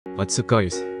What's up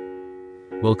guys?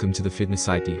 Welcome to the Fitness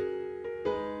ID.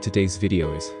 Today's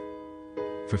video is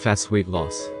for fast weight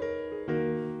loss.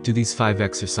 Do these 5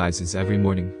 exercises every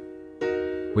morning.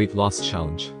 Weight loss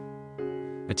challenge.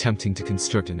 Attempting to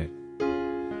construct an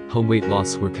at-home weight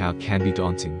loss workout can be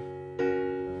daunting,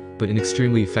 but an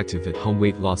extremely effective at-home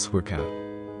weight loss workout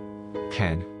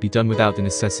can be done without the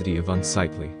necessity of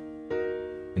unsightly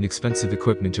and expensive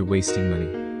equipment or wasting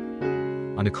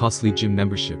money on a costly gym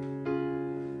membership.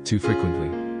 Too frequently,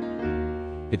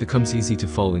 it becomes easy to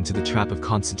fall into the trap of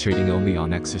concentrating only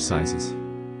on exercises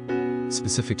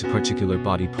specific to particular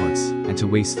body parts and to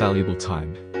waste valuable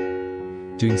time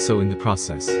doing so in the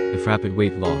process. If rapid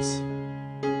weight loss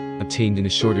obtained in a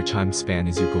shorter time span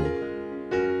is your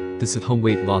goal, this at-home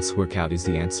weight loss workout is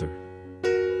the answer.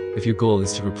 If your goal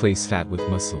is to replace fat with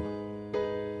muscle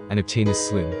and obtain a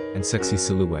slim and sexy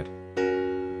silhouette,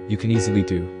 you can easily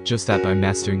do just that by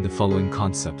mastering the following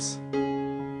concepts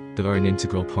that are an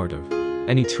integral part of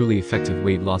any truly effective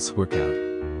weight loss workout.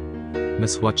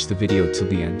 Must watch the video till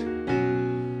the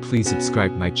end. Please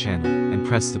subscribe my channel and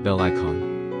press the bell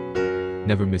icon.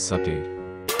 Never miss update.